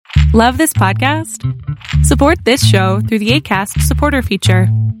Love this podcast? Support this show through the Acast supporter feature.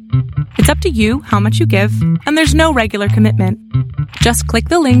 It's up to you how much you give, and there's no regular commitment. Just click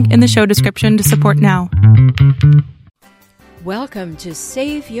the link in the show description to support now. Welcome to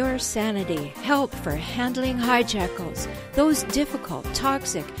Save Your Sanity, help for handling hijackals, those difficult,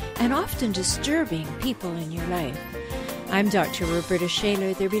 toxic, and often disturbing people in your life. I'm Dr. Roberta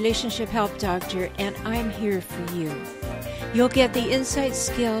Shaler, the Relationship Help Doctor, and I'm here for you. You'll get the insight,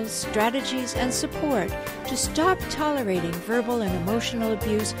 skills, strategies, and support to stop tolerating verbal and emotional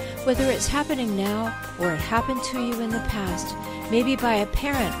abuse, whether it's happening now or it happened to you in the past, maybe by a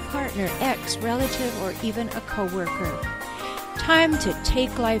parent, partner, ex, relative, or even a coworker. Time to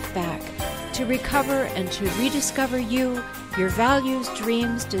take life back, to recover and to rediscover you, your values,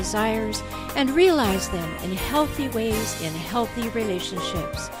 dreams, desires, and realize them in healthy ways in healthy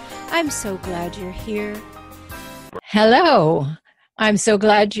relationships. I'm so glad you're here. Hello. I'm so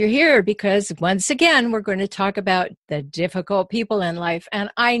glad you're here because once again, we're going to talk about the difficult people in life. And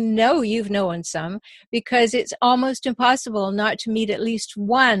I know you've known some because it's almost impossible not to meet at least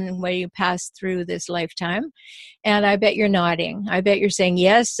one when you pass through this lifetime. And I bet you're nodding. I bet you're saying,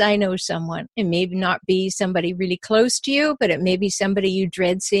 yes, I know someone. It may not be somebody really close to you, but it may be somebody you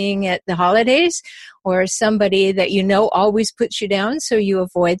dread seeing at the holidays or somebody that you know always puts you down, so you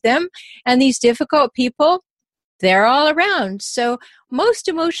avoid them. And these difficult people, they're all around. So most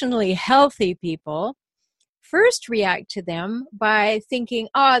emotionally healthy people first react to them by thinking,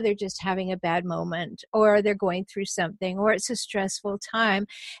 oh, they're just having a bad moment, or they're going through something, or it's a stressful time.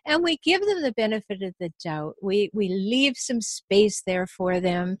 And we give them the benefit of the doubt. We leave some space there for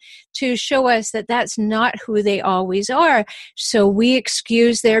them to show us that that's not who they always are. So we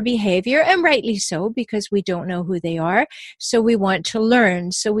excuse their behavior, and rightly so, because we don't know who they are. So we want to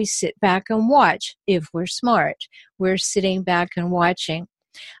learn. So we sit back and watch. If we're smart, we're sitting back and watching.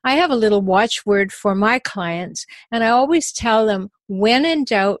 I have a little watchword for my clients, and I always tell them, when in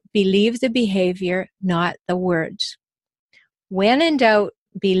doubt, believe the behavior, not the words. When in doubt,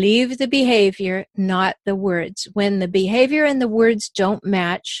 believe the behavior, not the words. When the behavior and the words don't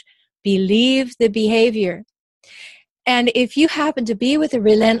match, believe the behavior. And if you happen to be with a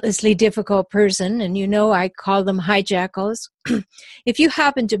relentlessly difficult person, and you know I call them hijackals, if you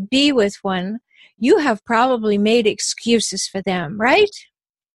happen to be with one, you have probably made excuses for them, right?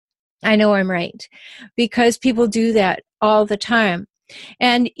 I know I'm right, because people do that all the time.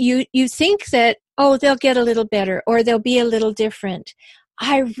 And you think that, oh, they'll get a little better or they'll be a little different.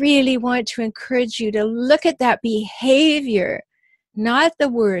 I really want to encourage you to look at that behavior, not the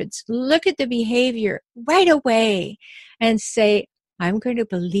words. Look at the behavior right away and say, I'm going to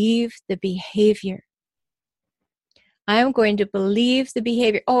believe the behavior. I'm going to believe the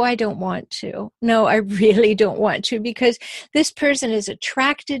behavior. Oh, I don't want to. No, I really don't want to, because this person is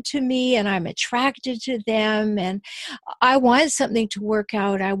attracted to me and I'm attracted to them, and I want something to work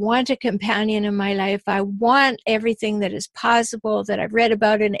out. I want a companion in my life. I want everything that is possible that I've read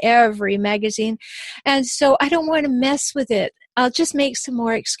about in every magazine. And so I don't want to mess with it. I'll just make some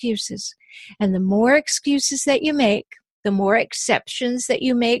more excuses. And the more excuses that you make, the more exceptions that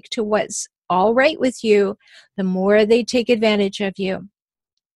you make to what's all right with you, the more they take advantage of you.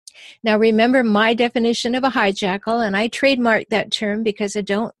 Now, remember my definition of a hijackal, and I trademarked that term because I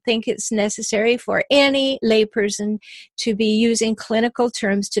don't think it's necessary for any layperson to be using clinical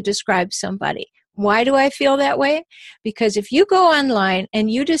terms to describe somebody. Why do I feel that way? Because if you go online and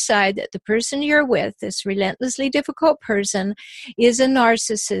you decide that the person you're with, this relentlessly difficult person, is a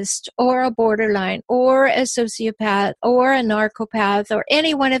narcissist or a borderline or a sociopath or a narcopath or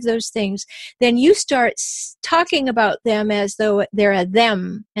any one of those things, then you start talking about them as though they're a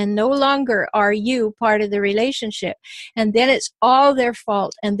them, and no longer are you part of the relationship. And then it's all their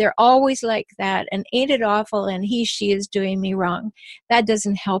fault, and they're always like that, and ain't it awful, and she is doing me wrong. That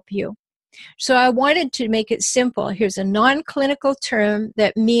doesn't help you. So I wanted to make it simple. Here's a non-clinical term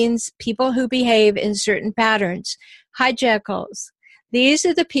that means people who behave in certain patterns. Hijackals. These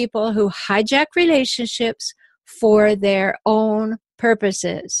are the people who hijack relationships for their own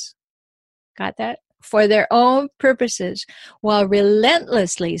purposes. Got that? For their own purposes, while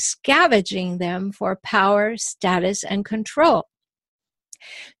relentlessly scavenging them for power, status, and control.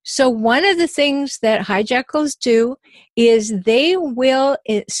 So one of the things that hijackals do is they will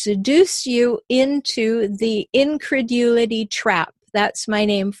seduce you into the incredulity trap. That's my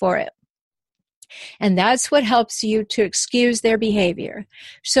name for it. And that's what helps you to excuse their behavior.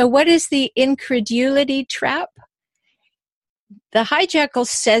 So what is the incredulity trap? The hijackal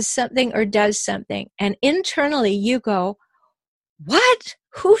says something or does something, and internally you go, what?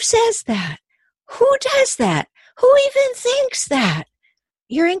 Who says that? Who does that? Who even thinks that?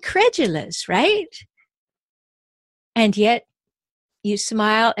 you're incredulous, right? And yet you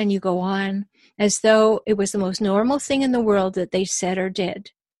smile and you go on as though it was the most normal thing in the world that they said or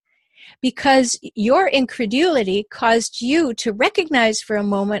did. Because your incredulity caused you to recognize for a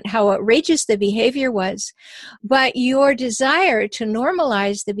moment how outrageous the behavior was, but your desire to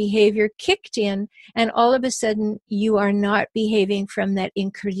normalize the behavior kicked in, and all of a sudden you are not behaving from that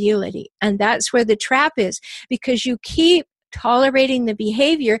incredulity. And that's where the trap is, because you keep tolerating the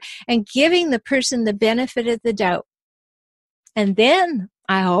behavior and giving the person the benefit of the doubt. And then,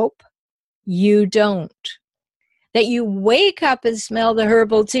 I hope, you don't. That you wake up and smell the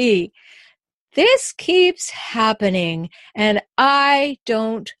herbal tea. This keeps happening, and I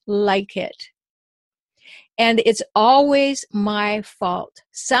don't like it. And it's always my fault.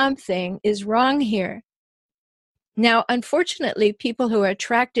 Something is wrong here. Now, unfortunately, people who are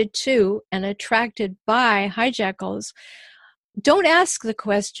attracted to and attracted by hijackals don't ask the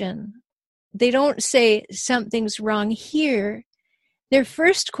question. They don't say, something's wrong here. Their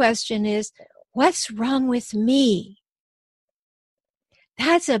first question is, what's wrong with me?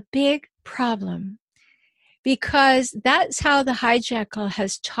 That's a big problem, because that's how the hijackal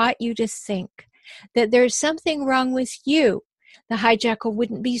has taught you to think, that there's something wrong with you. The hijackal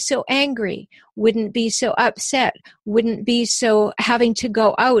wouldn't be so angry, wouldn't be so upset, wouldn't be so having to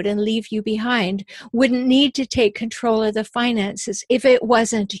go out and leave you behind, wouldn't need to take control of the finances if it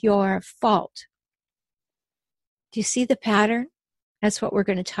wasn't your fault. Do you see the pattern? That's what we're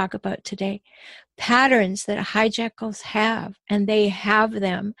going to talk about today. Patterns that hijackals have, and they have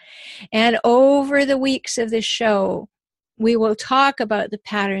them. And over the weeks of the show, we will talk about the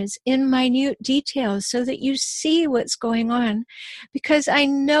patterns in minute details so that you see what's going on. Because I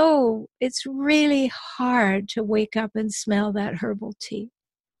know it's really hard to wake up and smell that herbal tea.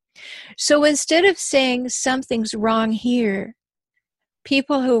 So instead of saying something's wrong here,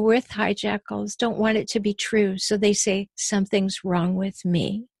 people who are with hijackals don't want it to be true, so they say, something's wrong with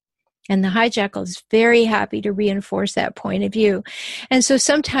me. And the hijackal is very happy to reinforce that point of view. And so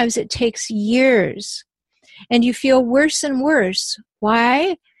sometimes it takes years, and you feel worse and worse.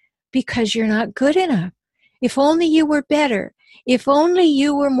 Why? Because you're not good enough. If only you were better. If only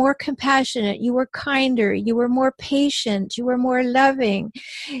you were more compassionate, you were kinder, you were more patient, you were more loving,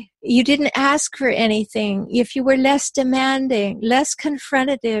 you didn't ask for anything, if you were less demanding, less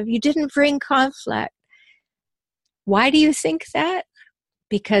confrontative, you didn't bring conflict. Why do you think that?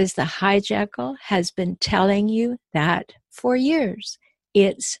 Because the hijackal has been telling you that for years.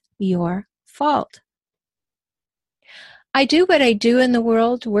 It's your fault. I do what I do in the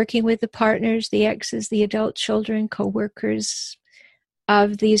world, working with the partners, the exes, the adult children, co-workers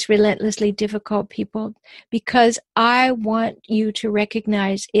of these relentlessly difficult people, because I want you to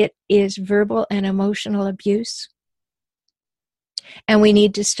recognize it is verbal and emotional abuse. And we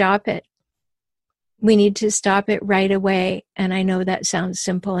need to stop it. We need to stop it right away. And I know that sounds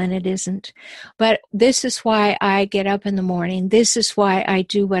simple, and it isn't. But this is why I get up in the morning. This is why I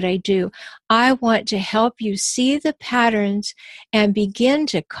do what I do. I want to help you see the patterns and begin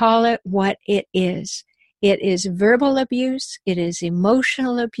to call it what it is. It is verbal abuse. It is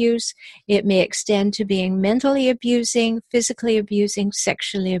emotional abuse. It may extend to being mentally abusing, physically abusing,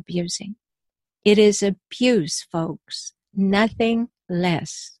 sexually abusing. It is abuse, folks. Nothing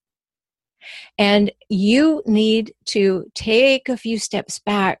less. And you need to take a few steps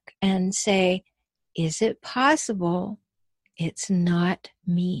back and say, is it possible it's not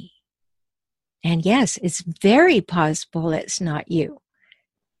me? And yes, it's very possible it's not you.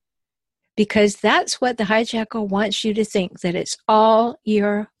 Because that's what the hijackal wants you to think, that it's all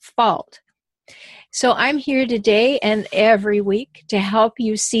your fault. So I'm here today and every week to help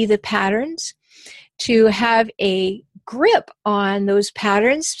you see the patterns, to have a grip on those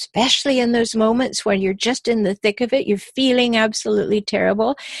patterns, especially in those moments when you're just in the thick of it, you're feeling absolutely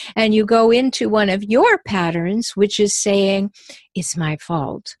terrible, and you go into one of your patterns, which is saying, it's my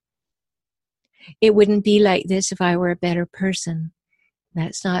fault. It wouldn't be like this if I were a better person.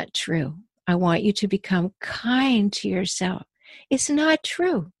 That's not true. I want you to become kind to yourself. It's not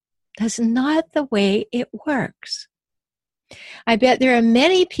true. That's not the way it works. I bet there are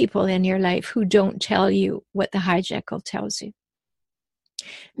many people in your life who don't tell you what the hijackal tells you.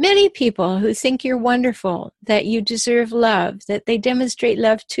 Many people who think you're wonderful, that you deserve love, that they demonstrate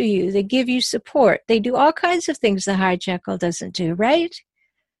love to you, they give you support, they do all kinds of things the hijackal doesn't do, right?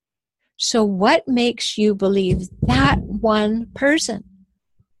 So what makes you believe that one person?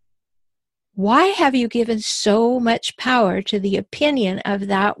 Why have you given so much power to the opinion of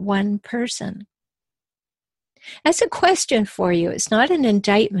that one person? That's a question for you. It's not an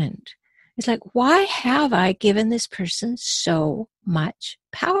indictment. It's like, why have I given this person so much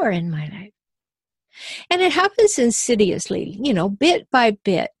power in my life. And it happens insidiously, bit by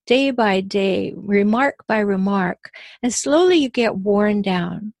bit, day by day, remark by remark. And slowly you get worn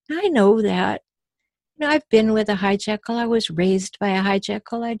down. I know that. I've been with a hijackal. I was raised by a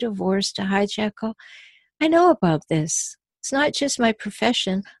hijackal. I divorced a hijackal. I know about this. It's not just my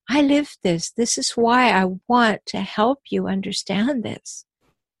profession. I live this. This is why I want to help you understand this.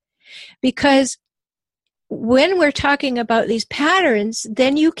 Because when we're talking about these patterns,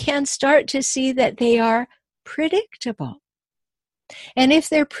 then you can start to see that they are predictable. And if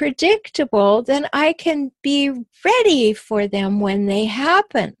they're predictable, then I can be ready for them when they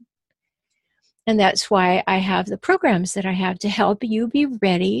happen. And that's why I have the programs that I have to help you be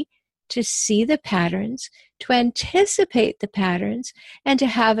ready to see the patterns, to anticipate the patterns, and to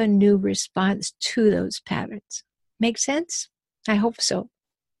have a new response to those patterns. Make sense? I hope so.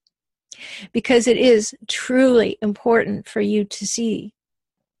 Because it is truly important for you to see.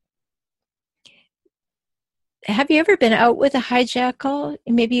 Have you ever been out with a hijackal?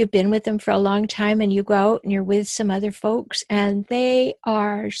 Maybe you've been with them for a long time and you go out and you're with some other folks and they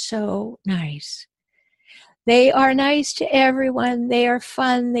are so nice. They are nice to everyone. They are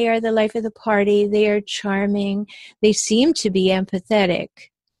fun. They are the life of the party. They are charming. They seem to be empathetic.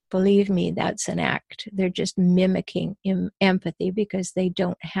 Believe me, that's an act. They're just mimicking empathy because they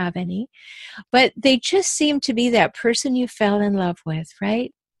don't have any. But they just seem to be that person you fell in love with,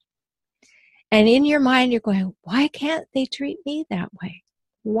 right? And in your mind, you're going, why can't they treat me that way?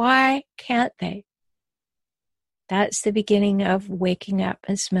 Why can't they? That's the beginning of waking up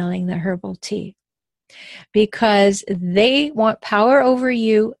and smelling the herbal tea. Because they want power over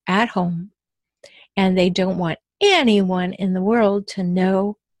you at home. And they don't want anyone in the world to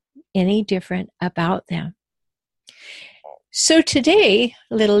know any different about them. So today,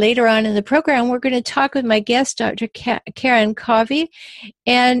 a little later on in the program, we're going to talk with my guest, Dr. Karen Covey,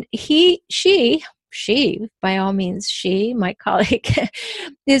 and she, by all means, she, my colleague,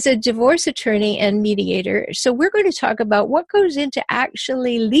 is a divorce attorney and mediator. So we're going to talk about what goes into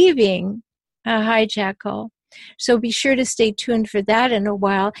actually leaving a hijackal. So be sure to stay tuned for that in a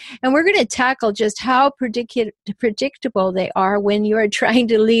while. And we're going to tackle just how predictable they are when you're trying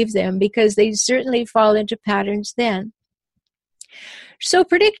to leave them, because they certainly fall into patterns then. So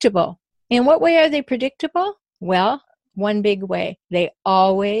predictable. In what way are they predictable? Well, one big way. They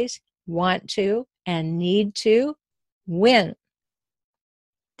always want to and need to win.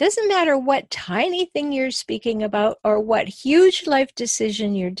 Doesn't matter what tiny thing you're speaking about or what huge life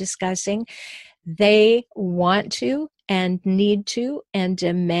decision you're discussing, they want to and need to and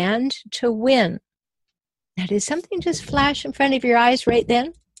demand to win. Now, did something just flash in front of your eyes right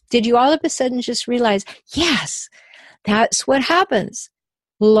then? Did you all of a sudden just realize, yes, that's what happens.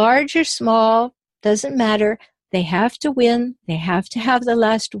 Large or small, doesn't matter. They have to win. They have to have the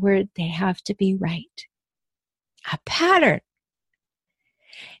last word. They have to be right. A pattern.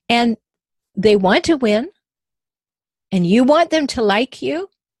 And they want to win. And you want them to like you.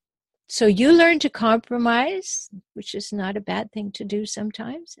 So you learn to compromise, which is not a bad thing to do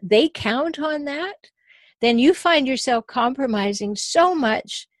sometimes. They count on that. Then you find yourself compromising so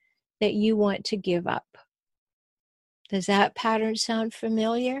much that you want to give up. Does that pattern sound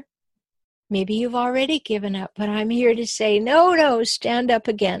familiar? Maybe you've already given up, but I'm here to say, no, stand up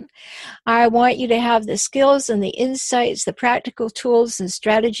again. I want you to have the skills and the insights, the practical tools and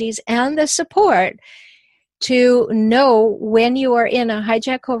strategies, and the support to know when you are in a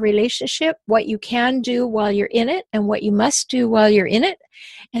hijackal relationship, what you can do while you're in it and what you must do while you're in it.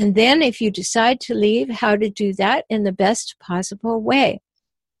 And then if you decide to leave, how to do that in the best possible way.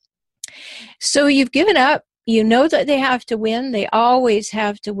 So you've given up. You know that they have to win. They always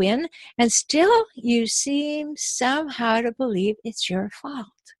have to win. And still you seem somehow to believe it's your fault.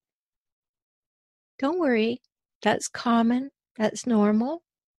 Don't worry. That's common. That's normal.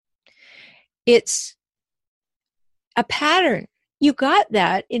 It's a pattern. You got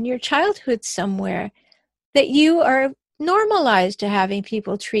that in your childhood somewhere, that you are normalized to having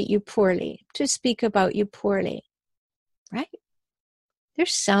people treat you poorly, to speak about you poorly, right?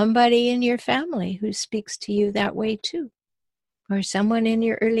 There's somebody in your family who speaks to you that way too, or someone in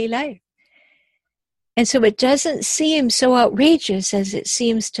your early life. And so it doesn't seem so outrageous as it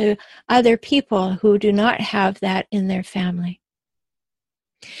seems to other people who do not have that in their family.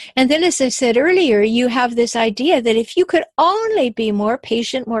 And then, as I said earlier, you have this idea that if you could only be more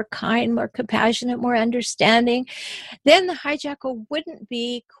patient, more kind, more compassionate, more understanding, then the hijackal wouldn't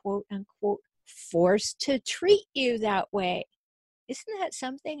be, quote unquote, forced to treat you that way. Isn't that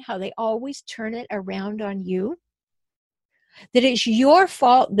something, how they always turn it around on you? That it's your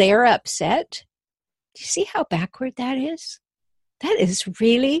fault they're upset. Do you see how backward that is? That is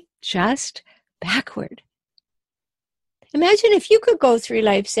really just backward. Imagine if you could go through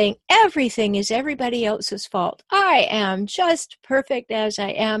life saying everything is everybody else's fault. I am just perfect as I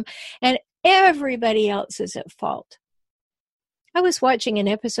am, and everybody else is at fault. I was watching an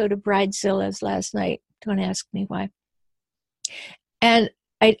episode of Bridezillas last night. Don't ask me why. And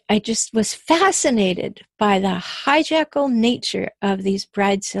I just was fascinated by the hijackal nature of these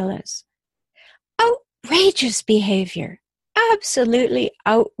Bridezillas. Outrageous behavior. Absolutely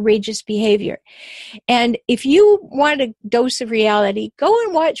outrageous behavior. And if you want a dose of reality, go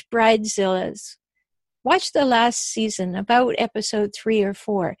and watch Bridezillas. Watch the last season, about episode 3 or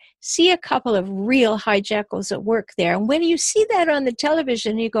 4. See a couple of real hijackals at work there. And when you see that on the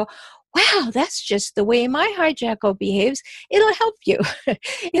television, you go, wow, that's just the way my hijackal behaves. It'll help you.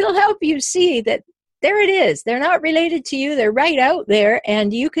 It'll help you see that there it is. They're not related to you. They're right out there,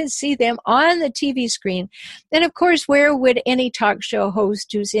 and you can see them on the TV screen. And of course, where would any talk show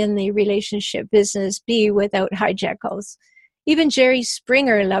host who's in the relationship business be without hijackals? Even Jerry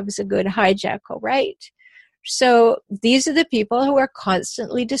Springer loves a good hijackal, right? So these are the people who are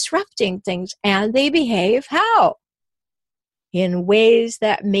constantly disrupting things, and they behave how? In ways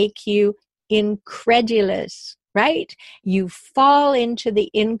that make you incredulous, right? You fall into the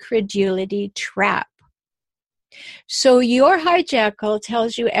incredulity trap. So your hijackal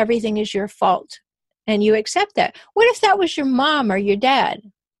tells you everything is your fault, and you accept that. What if that was your mom or your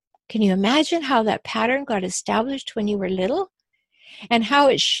dad? Can you imagine how that pattern got established when you were little? And how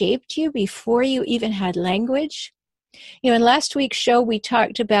it shaped you before you even had language? You know, in last week's show, we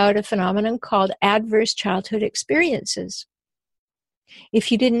talked about a phenomenon called adverse childhood experiences.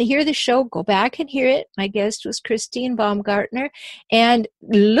 If you didn't hear the show, go back and hear it. My guest was Christine Baumgartner. And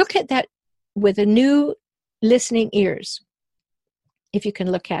look at that with a new listening ears. If you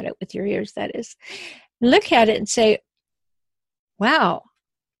can look at it with your ears, that is. Look at it and say, wow,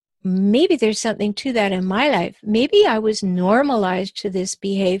 maybe there's something to that in my life. Maybe I was normalized to this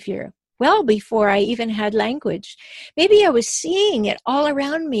behavior well before I even had language. Maybe I was seeing it all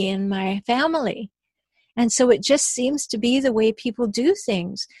around me in my family. And so it just seems to be the way people do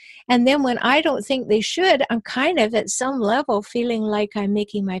things. And then when I don't think they should, I'm kind of at some level feeling like I'm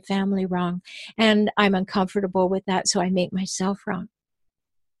making my family wrong. And I'm uncomfortable with that, so I make myself wrong.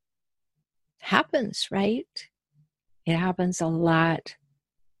 Happens, right? It happens a lot.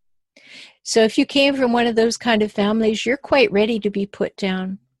 So if you came from one of those kind of families, you're quite ready to be put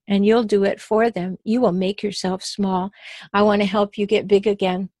down. And you'll do it for them. You will make yourself small. I want to help you get big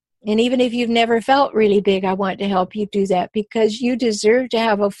again. And even if you've never felt really big, I want to help you do that, because you deserve to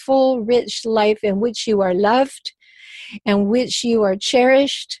have a full, rich life in which you are loved, in which you are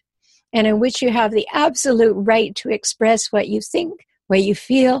cherished, and in which you have the absolute right to express what you think, what you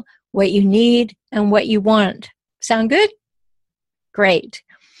feel, what you need, and what you want. Sound good? Great.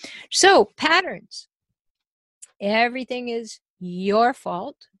 So, patterns. Everything is your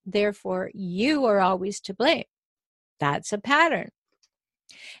fault. Therefore, you are always to blame. That's a pattern.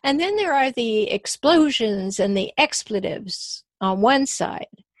 And then there are the explosions and the expletives on one side.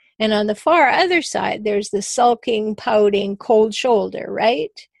 And on the far other side, there's the sulking, pouting, cold shoulder,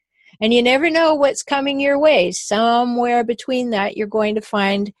 right? And you never know what's coming your way. Somewhere between that, you're going to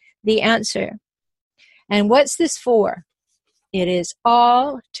find the answer. And what's this for? It is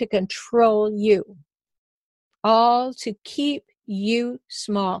all to control you. All to keep you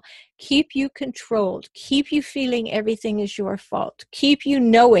small, keep you controlled, keep you feeling everything is your fault, keep you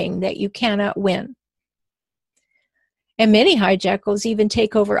knowing that you cannot win. And many hijackals even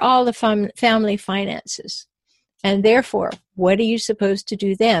take over all the family finances. And therefore, what are you supposed to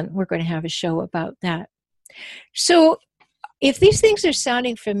do then? We're going to have a show about that. So if these things are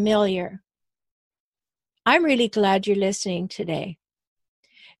sounding familiar, I'm really glad you're listening today.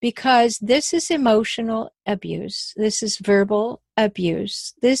 Because this is emotional abuse. This is verbal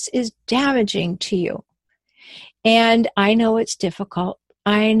abuse. This is damaging to you. And I know it's difficult.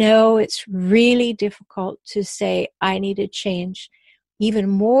 I know it's really difficult to say, I need a change. Even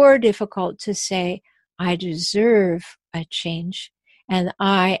more difficult to say, I deserve a change. And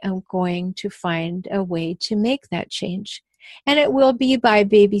I am going to find a way to make that change. And it will be by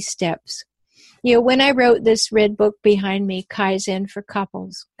baby steps. You know, when I wrote this red book behind me, Kaizen for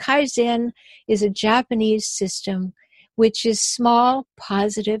Couples, Kaizen is a Japanese system which is small,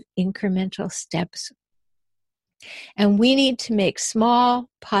 positive, incremental steps. And we need to make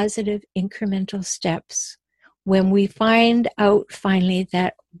small, positive, incremental steps when we find out finally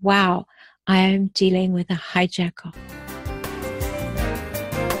that, wow, I am dealing with a hijackal.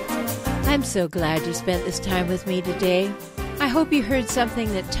 I'm so glad you spent this time with me today. I hope you heard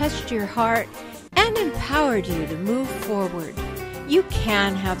something that touched your heart and empowered you to move forward. You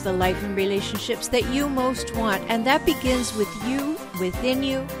can have the life and relationships that you most want, and that begins with you, within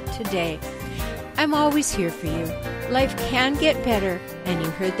you, today. I'm always here for you. Life can get better, and you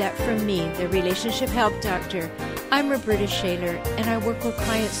heard that from me, the Relationship Help Doctor. I'm Roberta Shaler, and I work with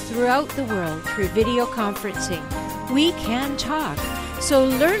clients throughout the world through video conferencing. We can talk. So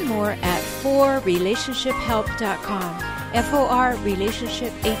learn more at forrelationshiphelp.com,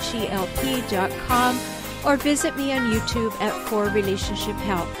 forrelationshiphelp.com, or visit me on YouTube at For Relationship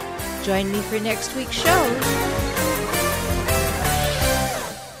Help. Join me for next week's show.